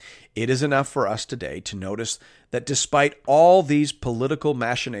It is enough for us today to notice that despite all these political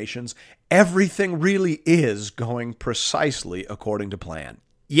machinations, everything really is going precisely according to plan.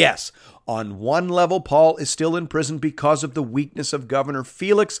 Yes, on one level, Paul is still in prison because of the weakness of Governor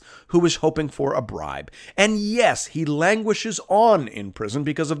Felix, who is hoping for a bribe. And yes, he languishes on in prison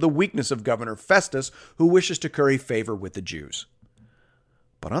because of the weakness of Governor Festus, who wishes to curry favor with the Jews.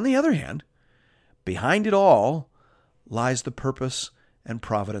 But on the other hand, behind it all lies the purpose and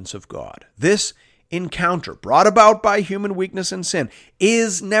providence of God. This encounter, brought about by human weakness and sin,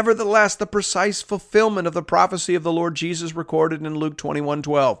 is nevertheless the precise fulfillment of the prophecy of the Lord Jesus recorded in Luke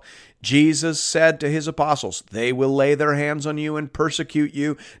 21:12. Jesus said to his apostles, "They will lay their hands on you and persecute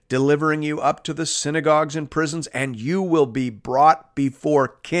you, delivering you up to the synagogues and prisons, and you will be brought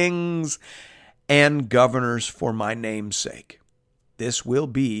before kings and governors for my name's sake." This will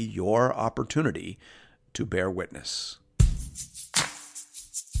be your opportunity to bear witness.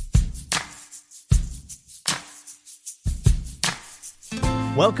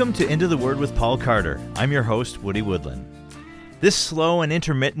 Welcome to Into the Word with Paul Carter. I'm your host, Woody Woodland. This slow and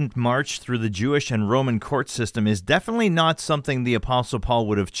intermittent march through the Jewish and Roman court system is definitely not something the Apostle Paul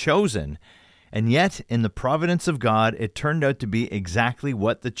would have chosen, and yet, in the providence of God, it turned out to be exactly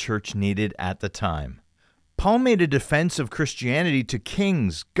what the church needed at the time. Paul made a defense of Christianity to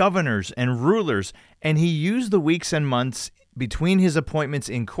kings, governors, and rulers, and he used the weeks and months between his appointments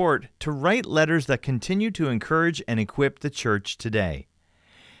in court to write letters that continue to encourage and equip the church today.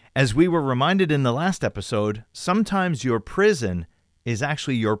 As we were reminded in the last episode, sometimes your prison is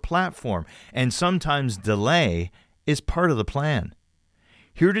actually your platform, and sometimes delay is part of the plan.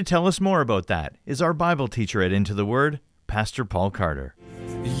 Here to tell us more about that is our Bible teacher at Into the Word, Pastor Paul Carter.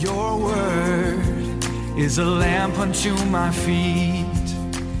 Your word is a lamp unto my feet.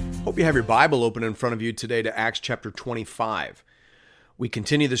 Hope you have your Bible open in front of you today to Acts chapter 25. We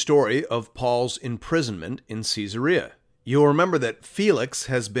continue the story of Paul's imprisonment in Caesarea. You'll remember that Felix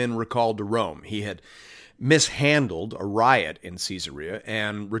has been recalled to Rome. He had mishandled a riot in Caesarea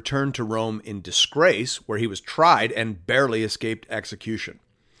and returned to Rome in disgrace, where he was tried and barely escaped execution.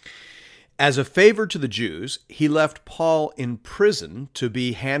 As a favor to the Jews, he left Paul in prison to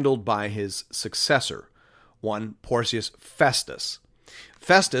be handled by his successor, one Porcius Festus.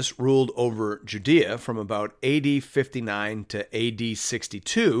 Festus ruled over Judea from about AD 59 to AD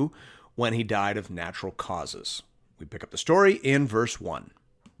 62, when he died of natural causes. We pick up the story in verse 1.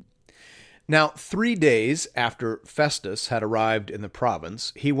 Now, 3 days after Festus had arrived in the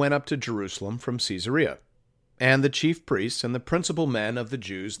province, he went up to Jerusalem from Caesarea. And the chief priests and the principal men of the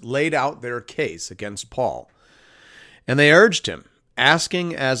Jews laid out their case against Paul. And they urged him,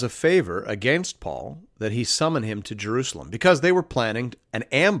 asking as a favor against Paul that he summon him to Jerusalem, because they were planning an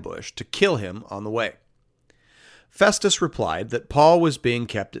ambush to kill him on the way. Festus replied that Paul was being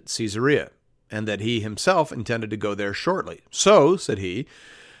kept at Caesarea, and that he himself intended to go there shortly. "So," said he,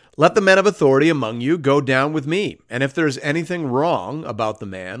 "let the men of authority among you go down with me, and if there is anything wrong about the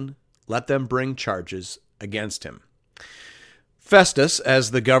man, let them bring charges against him." Festus,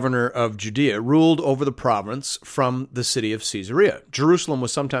 as the governor of Judea, ruled over the province from the city of Caesarea. Jerusalem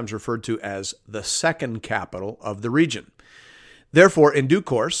was sometimes referred to as the second capital of the region. Therefore, in due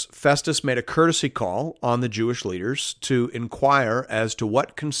course, Festus made a courtesy call on the Jewish leaders to inquire as to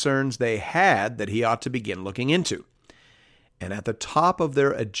what concerns they had that he ought to begin looking into. And at the top of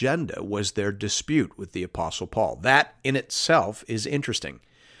their agenda was their dispute with the Apostle Paul. That in itself is interesting.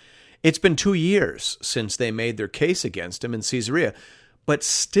 It's been 2 years since they made their case against him in Caesarea, but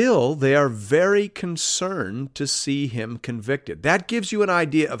still they are very concerned to see him convicted. That gives you an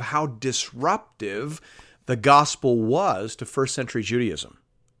idea of how disruptive the gospel was to first century Judaism.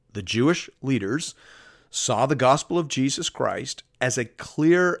 The Jewish leaders saw the gospel of Jesus Christ as a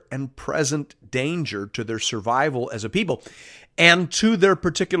clear and present danger to their survival as a people and to their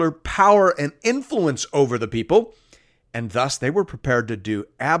particular power and influence over the people, and thus they were prepared to do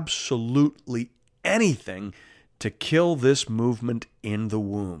absolutely anything to kill this movement in the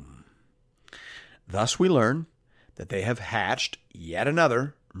womb. Thus we learn that they have hatched yet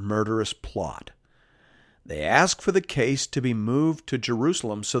another murderous plot. They ask for the case to be moved to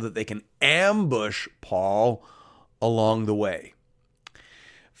Jerusalem so that they can ambush Paul along the way.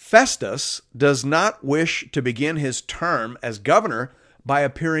 Festus does not wish to begin his term as governor by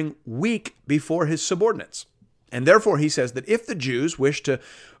appearing weak before his subordinates. And therefore he says that if the Jews wish to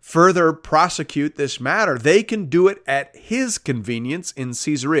further prosecute this matter, they can do it at his convenience in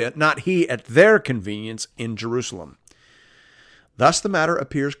Caesarea, not he at their convenience in Jerusalem. Thus the matter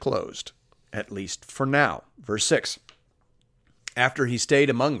appears closed, at least for now. Verse 6. After he stayed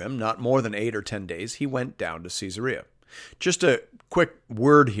among them not more than 8 or 10 days, he went down to Caesarea. Just to quick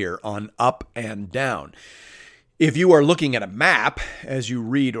word here on up and down. If you are looking at a map as you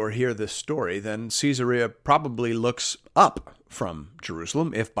read or hear this story, then Caesarea probably looks up from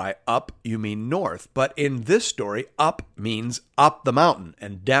Jerusalem, if by up you mean north. But in this story, up means up the mountain,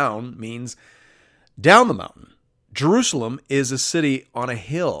 and down means down the mountain. Jerusalem is a city on a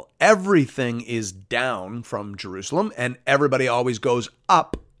hill. Everything is down from Jerusalem, and everybody always goes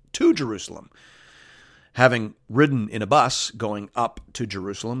up to Jerusalem. Having ridden in a bus going up to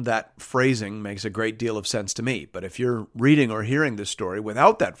Jerusalem, that phrasing makes a great deal of sense to me. But if you're reading or hearing this story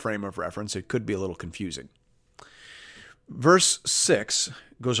without that frame of reference, it could be a little confusing. Verse 6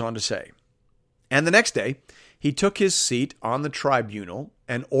 goes on to say, "And the next day he took his seat on the tribunal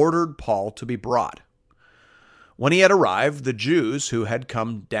and ordered Paul to be brought. When he had arrived, the Jews who had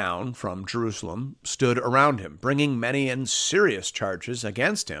come down from Jerusalem stood around him, bringing many and serious charges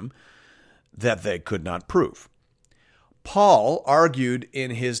against him that they could not prove. Paul argued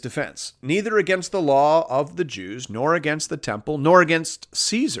in his defense, 'Neither against the law of the Jews, nor against the temple, nor against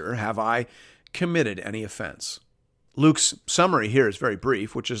Caesar have I committed any offense.'" Luke's summary here is very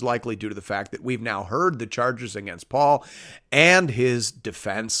brief, which is likely due to the fact that we've now heard the charges against Paul and his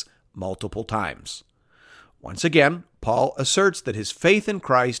defense multiple times. Once again, Paul asserts that his faith in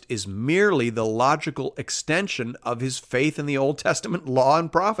Christ is merely the logical extension of his faith in the Old Testament law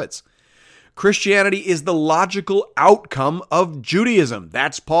and prophets. Christianity is the logical outcome of Judaism.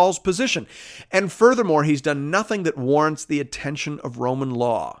 That's Paul's position. And furthermore, he's done nothing that warrants the attention of Roman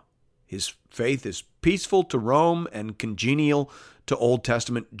law. His faith is peaceful to Rome and congenial to Old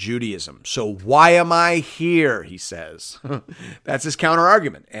Testament Judaism. So why am I here, he says. That's his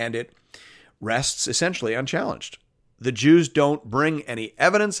counter-argument, and it rests essentially unchallenged. The Jews don't bring any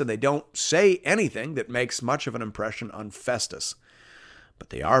evidence, and they don't say anything that makes much of an impression on Festus. But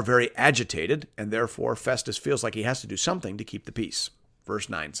they are very agitated, and therefore Festus feels like he has to do something to keep the peace. Verse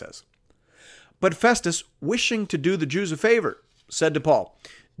 9 says, "But Festus, wishing to do the Jews a favor, said to Paul,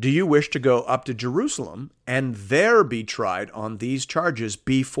 'Do you wish to go up to Jerusalem and there be tried on these charges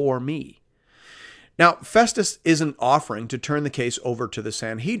before me?' Now, Festus isn't offering to turn the case over to the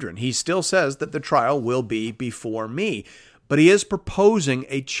Sanhedrin. He still says that the trial will be before me, but he is proposing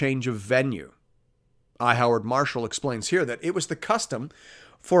a change of venue. I. Howard Marshall explains here that it was the custom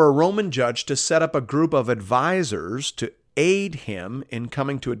for a Roman judge to set up a group of advisors to aid him in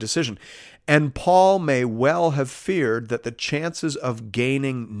coming to a decision, and Paul may well have feared that the chances of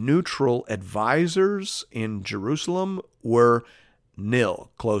gaining neutral advisors in Jerusalem were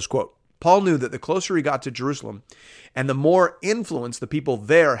nil." Close quote. Paul knew that the closer he got to Jerusalem and the more influence the people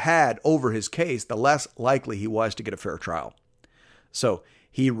there had over his case, the less likely he was to get a fair trial. So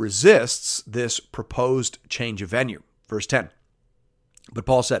he resists this proposed change of venue. Verse 10. "But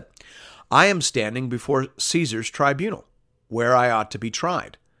Paul said, 'I am standing before Caesar's tribunal, where I ought to be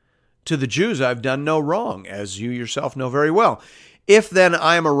tried. To the Jews I have done no wrong, as you yourself know very well. If then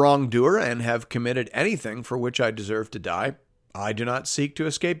I am a wrongdoer and have committed anything for which I deserve to die, I do not seek to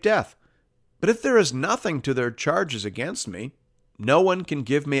escape death. But if there is nothing to their charges against me, no one can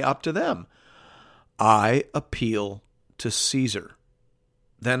give me up to them. I appeal to Caesar.'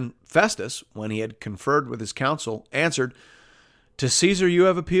 Then Festus, when he had conferred with his council, answered, 'To Caesar you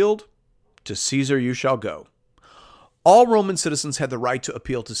have appealed, to Caesar you shall go.'" All Roman citizens had the right to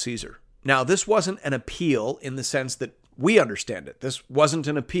appeal to Caesar. Now, this wasn't an appeal in the sense that we understand it. This wasn't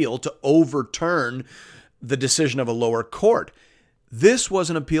an appeal to overturn the decision of a lower court. This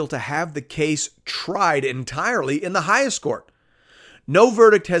was an appeal to have the case tried entirely in the highest court. No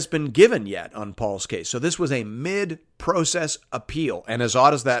verdict has been given yet on Paul's case, so this was a mid-process appeal. And as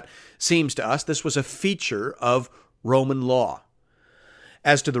odd as that seems to us, this was a feature of Roman law.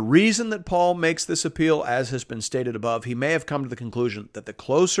 As to the reason that Paul makes this appeal, as has been stated above, he may have come to the conclusion that the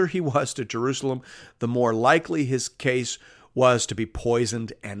closer he was to Jerusalem, the more likely his case was to be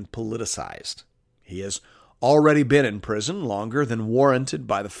poisoned and politicized. He has already been in prison longer than warranted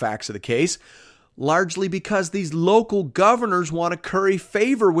by the facts of the case, largely because these local governors want to curry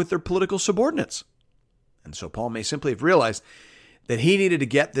favor with their political subordinates. And so Paul may simply have realized that he needed to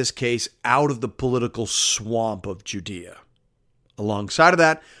get this case out of the political swamp of Judea. Alongside of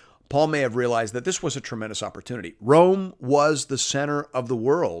that, Paul may have realized that this was a tremendous opportunity. Rome was the center of the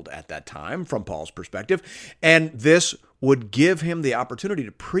world at that time, from Paul's perspective, and this would give him the opportunity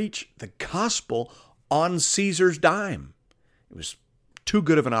to preach the gospel on Caesar's dime. It was too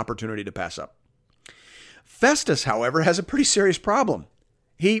good of an opportunity to pass up. Festus, however, has a pretty serious problem.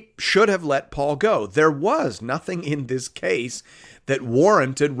 He should have let Paul go. There was nothing in this case that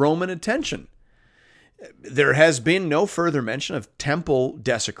warranted Roman attention. There has been no further mention of temple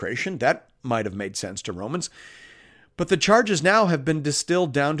desecration. That might have made sense to Romans. But the charges now have been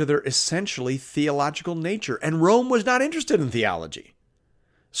distilled down to their essentially theological nature, and Rome was not interested in theology.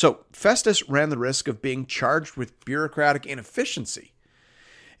 So Festus ran the risk of being charged with bureaucratic inefficiency.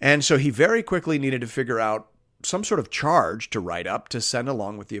 And so he very quickly needed to figure out some sort of charge to write up to send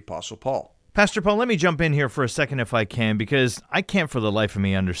along with the Apostle Paul. Pastor Paul, let me jump in here for a second if I can, because I can't for the life of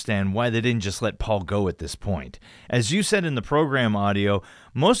me understand why they didn't just let Paul go at this point. As you said in the program audio,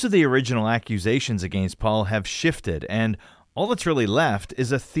 most of the original accusations against Paul have shifted, and all that's really left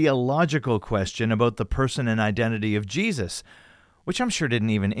is a theological question about the person and identity of Jesus, which I'm sure didn't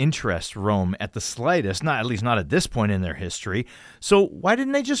even interest Rome at the slightest, at least not at this point in their history. So why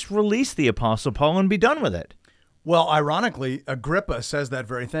didn't they just release the Apostle Paul and be done with it? Well, ironically, Agrippa says that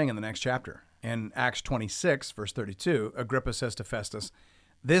very thing in the next chapter. In Acts 26, verse 32, Agrippa says to Festus,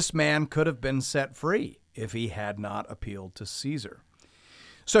 "This man could have been set free if he had not appealed to Caesar."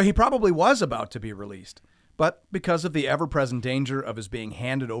 So he probably was about to be released, but because of the ever-present danger of his being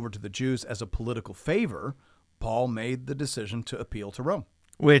handed over to the Jews as a political favor, Paul made the decision to appeal to Rome.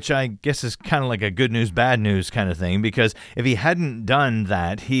 Which I guess is kind of like a good news, bad news kind of thing, because if he hadn't done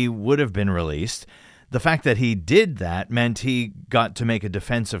that, he would have been released. The fact that he did that meant he got to make a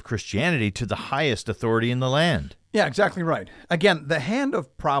defense of Christianity to the highest authority in the land. Yeah, exactly right. Again, the hand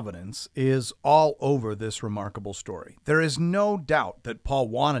of providence is all over this remarkable story. There is no doubt that Paul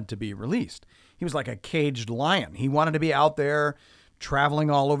wanted to be released. He was like a caged lion. He wanted to be out there traveling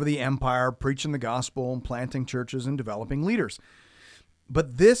all over the empire, preaching the gospel, planting churches, and developing leaders.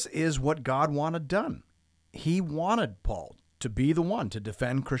 But this is what God wanted done. He wanted Paul to be the one to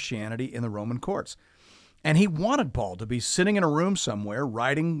defend Christianity in the Roman courts. And he wanted Paul to be sitting in a room somewhere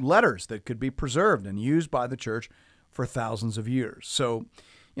writing letters that could be preserved and used by the church for thousands of years. So,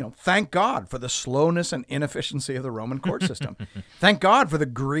 thank God for the slowness and inefficiency of the Roman court system. Thank God for the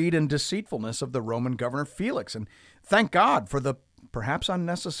greed and deceitfulness of the Roman governor Felix. And thank God for the perhaps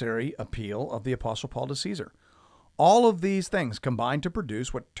unnecessary appeal of the Apostle Paul to Caesar. All of these things combined to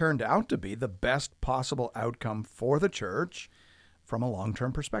produce what turned out to be the best possible outcome for the church from a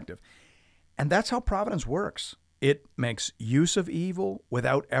long-term perspective. And that's how providence works. It makes use of evil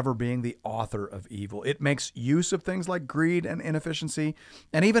without ever being the author of evil. It makes use of things like greed and inefficiency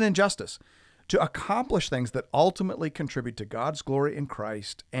and even injustice to accomplish things that ultimately contribute to God's glory in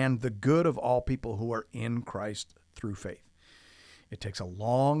Christ and the good of all people who are in Christ through faith. It takes a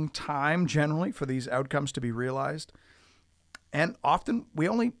long time generally for these outcomes to be realized. And often we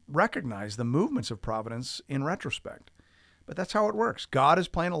only recognize the movements of providence in retrospect. But that's how it works. God is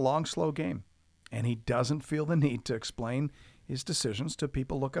playing a long, slow game, and he doesn't feel the need to explain his decisions to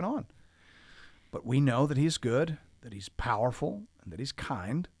people looking on. But we know that he's good, that he's powerful, and that he's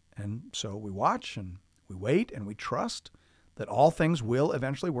kind, and so we watch and we wait and we trust that all things will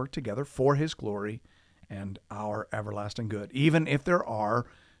eventually work together for his glory and our everlasting good, even if there are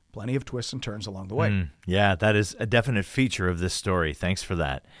plenty of twists and turns along the way. Yeah, that is a definite feature of this story. Thanks for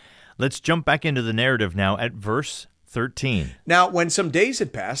that. Let's jump back into the narrative now at verse 13. Now, when some days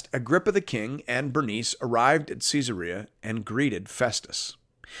had passed, Agrippa the king and Bernice arrived at Caesarea and greeted Festus.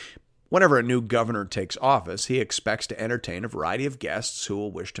 Whenever a new governor takes office, he expects to entertain a variety of guests who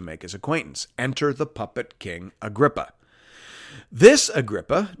will wish to make his acquaintance. Enter the puppet king Agrippa. This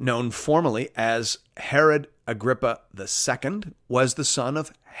Agrippa, known formally as Herod Agrippa II, was the son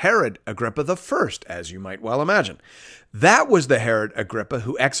of Herod Agrippa I, as you might well imagine. That was the Herod Agrippa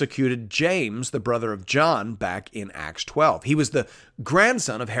who executed James, the brother of John, back in Acts 12. He was the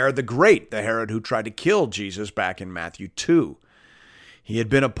grandson of Herod the Great, the Herod who tried to kill Jesus back in Matthew 2. He had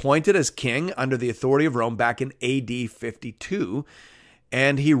been appointed as king under the authority of Rome back in AD 52,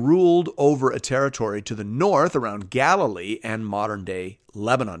 and he ruled over a territory to the north around Galilee and modern-day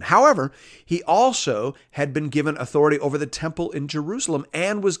Lebanon. However, he also had been given authority over the temple in Jerusalem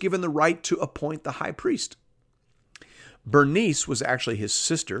and was given the right to appoint the high priest. Bernice was actually his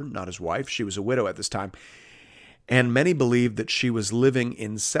sister, not his wife. She was a widow at this time, and many believed that she was living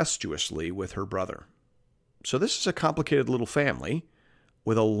incestuously with her brother. So this is a complicated little family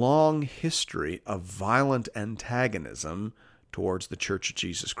with a long history of violent antagonism towards the Church of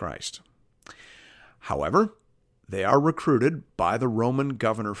Jesus Christ. However, they are recruited by the Roman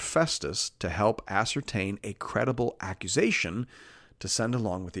governor Festus to help ascertain a credible accusation to send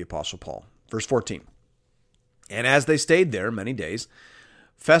along with the Apostle Paul. Verse 14. And as they stayed there many days,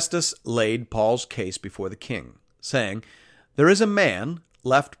 Festus laid Paul's case before the king, saying, "There is a man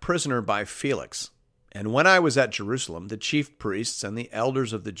left prisoner by Felix, and when I was at Jerusalem, the chief priests and the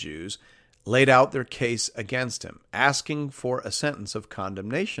elders of the Jews laid out their case against him, asking for a sentence of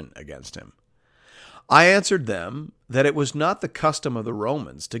condemnation against him. I answered them that it was not the custom of the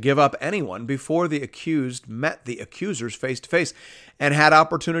Romans to give up anyone before the accused met the accusers face to face and had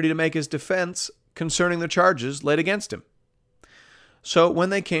opportunity to make his defense concerning the charges laid against him. So when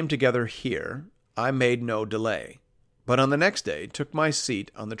they came together here, I made no delay, but on the next day took my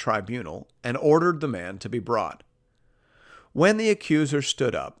seat on the tribunal and ordered the man to be brought. When the accuser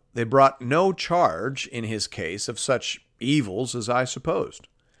stood up, they brought no charge in his case of such evils as I supposed.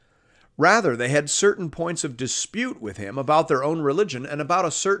 Rather, they had certain points of dispute with him about their own religion and about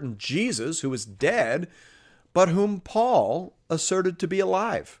a certain Jesus who was dead, but whom Paul asserted to be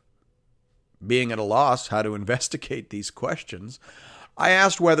alive. Being at a loss how to investigate these questions, I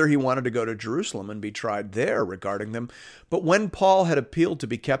asked whether he wanted to go to Jerusalem and be tried there regarding them. But when Paul had appealed to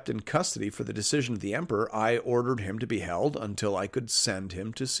be kept in custody for the decision of the emperor, I ordered him to be held until I could send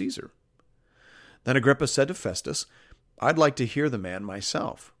him to Caesar. Then Agrippa said to Festus, "I'd like to hear the man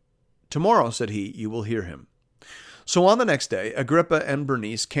myself." "Tomorrow," said he, "you will hear him." So on the next day, Agrippa and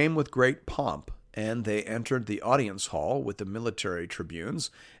Bernice came with great pomp, and they entered the audience hall with the military tribunes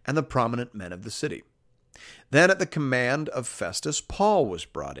and the prominent men of the city. Then at the command of Festus, Paul was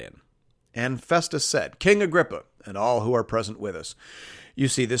brought in. And Festus said, "King Agrippa, and all who are present with us, you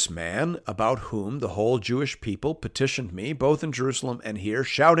see this man, about whom the whole Jewish people petitioned me, both in Jerusalem and here,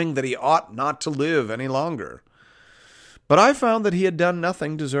 shouting that he ought not to live any longer. But I found that he had done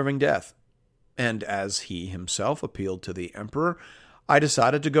nothing deserving death. And as he himself appealed to the emperor, I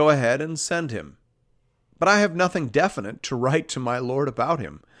decided to go ahead and send him. But I have nothing definite to write to my lord about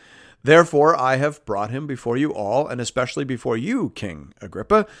him. Therefore I have brought him before you all, and especially before you, King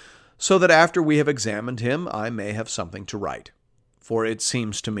Agrippa, so that after we have examined him, I may have something to write. For it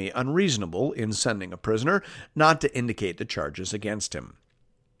seems to me unreasonable, in sending a prisoner, not to indicate the charges against him."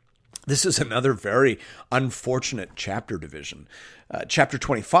 This is another very unfortunate chapter division. Chapter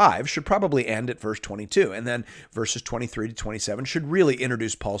 25 should probably end at verse 22, and then verses 23 to 27 should really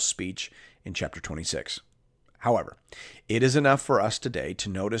introduce Paul's speech in chapter 26. However, it is enough for us today to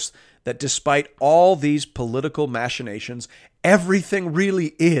notice that despite all these political machinations, everything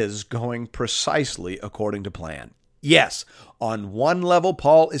really is going precisely according to plan. Yes, on one level,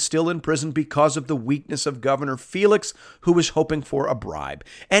 Paul is still in prison because of the weakness of Governor Felix, who is hoping for a bribe.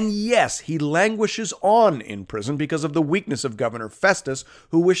 And yes, he languishes on in prison because of the weakness of Governor Festus,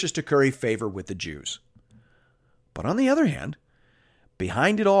 who wishes to curry favor with the Jews. But on the other hand,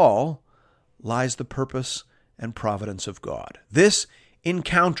 behind it all lies the purpose and providence of God. This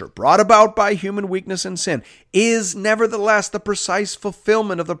encounter, brought about by human weakness and sin, is nevertheless the precise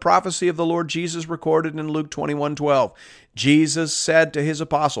fulfillment of the prophecy of the Lord Jesus recorded in Luke 21:12. Jesus said to his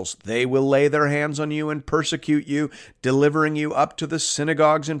apostles, "They will lay their hands on you and persecute you, delivering you up to the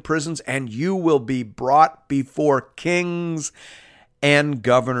synagogues and prisons, and you will be brought before kings and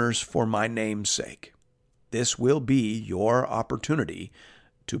governors for my name's sake." This will be your opportunity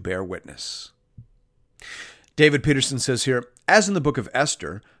to bear witness. David Peterson says here, as in the book of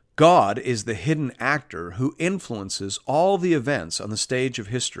Esther, God is the hidden actor who influences all the events on the stage of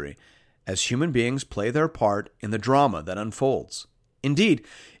history as human beings play their part in the drama that unfolds. Indeed,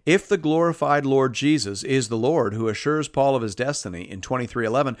 if the glorified Lord Jesus is the Lord who assures Paul of his destiny in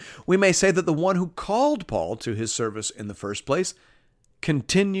 23:11, we may say that the one who called Paul to his service in the first place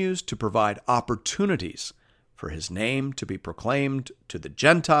continues to provide opportunities for his name to be proclaimed to the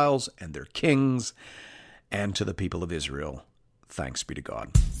Gentiles and their kings and to the people of Israel. Thanks be to God.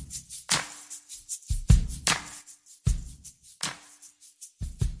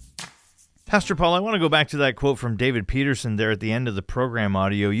 Pastor Paul, I want to go back to that quote from David Peterson there at the end of the program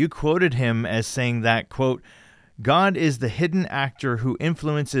audio. You quoted him as saying that, quote, "God is the hidden actor who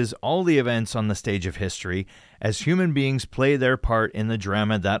influences all the events on the stage of history as human beings play their part in the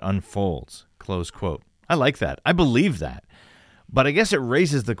drama that unfolds." Close quote. I like that. I believe that. But I guess it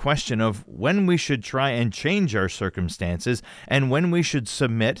raises the question of when we should try and change our circumstances and when we should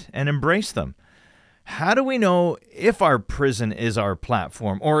submit and embrace them. How do we know if our prison is our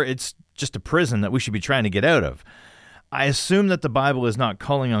platform or it's just a prison that we should be trying to get out of? I assume that the Bible is not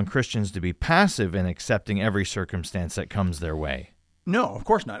calling on Christians to be passive in accepting every circumstance that comes their way. No, of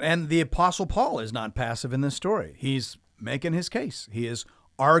course not. And the Apostle Paul is not passive in this story. He's making his case. He is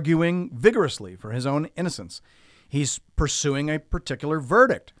arguing vigorously for his own innocence. He's pursuing a particular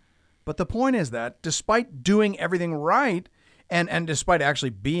verdict. But the point is that despite doing everything right, and despite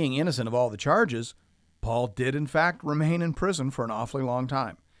actually being innocent of all the charges, Paul did in fact remain in prison for an awfully long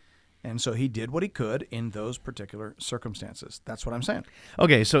time. And so he did what he could in those particular circumstances. That's what I'm saying.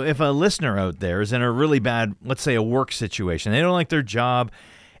 Okay, so if a listener out there is in a really bad, let's say a work situation, they don't like their job,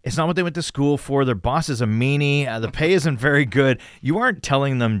 It's not what they went to school for. Their boss is a meanie. The pay isn't very good. You aren't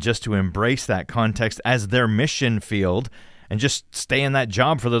telling them just to embrace that context as their mission field and just stay in that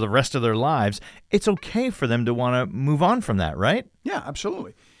job for the rest of their lives. It's okay for them to want to move on from that, right? Yeah,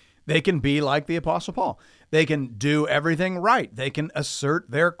 absolutely. They can be like the Apostle Paul. They can do everything right. They can assert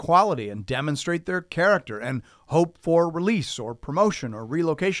their quality and demonstrate their character and hope for release or promotion or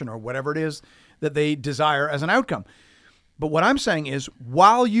relocation or whatever it is that they desire as an outcome. But what I'm saying is,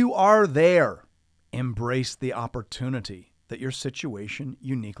 while you are there, embrace the opportunity that your situation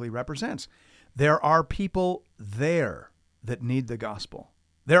uniquely represents. There are people there that need the gospel.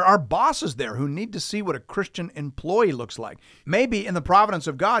 There are bosses there who need to see what a Christian employee looks like. Maybe in the providence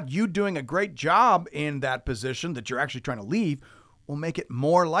of God, you doing a great job in that position that you're actually trying to leave will make it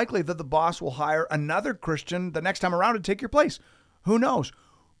more likely that the boss will hire another Christian the next time around to take your place. Who knows?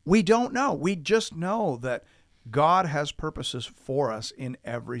 We don't know. We just know that God has purposes for us in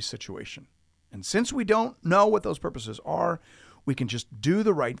every situation. And since we don't know what those purposes are, we can just do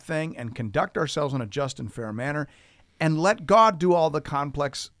the right thing and conduct ourselves in a just and fair manner and let God do all the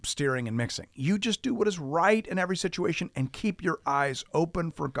complex steering and mixing. You just do what is right in every situation and keep your eyes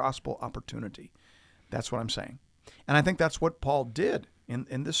open for gospel opportunity. That's what I'm saying. And I think that's what Paul did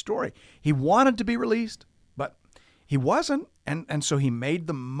in this story. He wanted to be released, but he wasn't. And so he made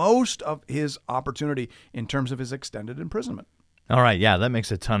the most of his opportunity in terms of his extended imprisonment. All right, yeah, that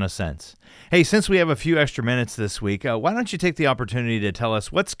makes a ton of sense. Hey, since we have a few extra minutes this week, why don't you take the opportunity to tell us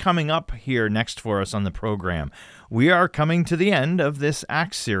what's coming up here next for us on the program? We are coming to the end of this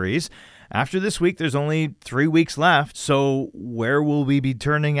Acts series. After this week, there's only 3 weeks left, so where will we be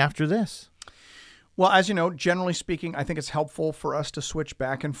turning after this? Well, as you know, generally speaking, I think it's helpful for us to switch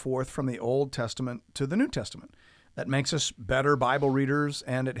back and forth from the Old Testament to the New Testament. That makes us better Bible readers,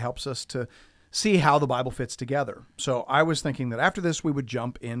 and it helps us to see how the Bible fits together. So I was thinking that after this, we would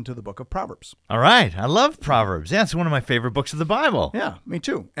jump into the book of Proverbs. All right. I love Proverbs. Yeah, it's one of my favorite books of the Bible. Yeah, me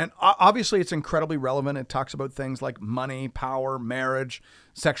too. And obviously, it's incredibly relevant. It talks about things like money, power, marriage,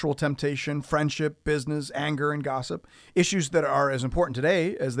 sexual temptation, friendship, business, anger, and gossip, issues that are as important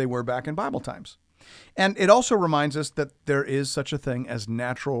today as they were back in Bible times. And it also reminds us that there is such a thing as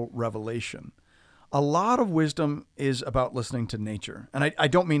natural revelation. A lot of wisdom is about listening to nature. And I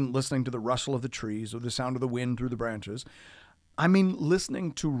don't mean listening to the rustle of the trees or the sound of the wind through the branches. I mean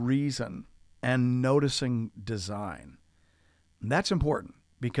listening to reason and noticing design. And that's important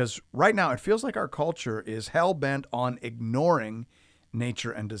because right now it feels like our culture is hell-bent on ignoring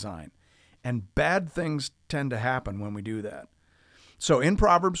nature and design. And bad things tend to happen when we do that. So in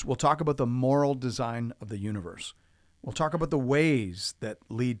Proverbs, we'll talk about the moral design of the universe. We'll talk about the ways that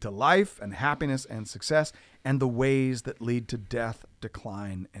lead to life and happiness and success, and the ways that lead to death,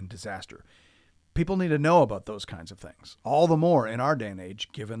 decline, and disaster. People need to know about those kinds of things, all the more in our day and age,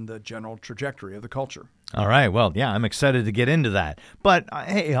 given the general trajectory of the culture. All right. Well, yeah, I'm excited to get into that. But,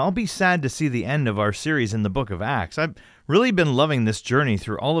 hey, I'll be sad to see the end of our series in the book of Acts. I've really been loving this journey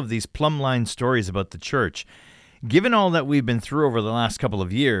through all of these plumb-line stories about the church. Given all that we've been through over the last couple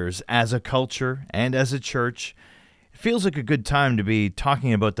of years, as a culture and as a church, it feels like a good time to be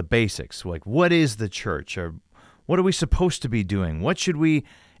talking about the basics, like what is the church, or what are we supposed to be doing? What should we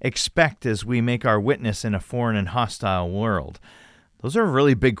expect as we make our witness in a foreign and hostile world? Those are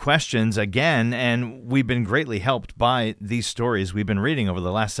really big questions, again, and we've been greatly helped by these stories we've been reading over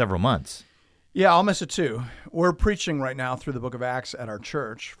the last several months. Yeah, I'll miss it too. We're preaching right now through the book of Acts at our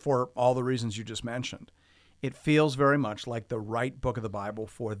church for all the reasons you just mentioned. It feels very much like the right book of the Bible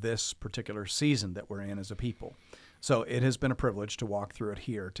for this particular season that we're in as a people. So it has been a privilege to walk through it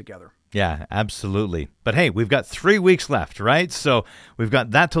here together. Yeah, absolutely. But hey, we've got 3 weeks left, right? So we've got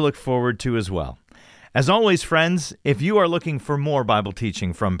that to look forward to as well. As always, friends, if you are looking for more Bible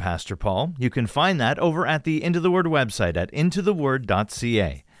teaching from Pastor Paul, you can find that over at the Into the Word website at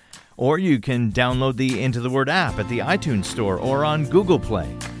intotheword.ca. Or you can download the Into the Word app at the iTunes Store or on Google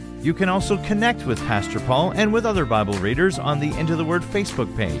Play. You can also connect with Pastor Paul and with other Bible readers on the Into the Word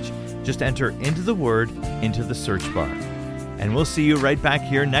Facebook page. Just enter Into the Word into the search bar. And we'll see you right back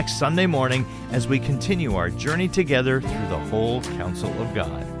here next Sunday morning as we continue our journey together through the whole counsel of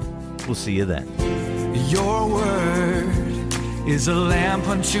God. We'll see you then. Your word is a lamp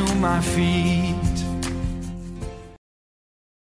unto my feet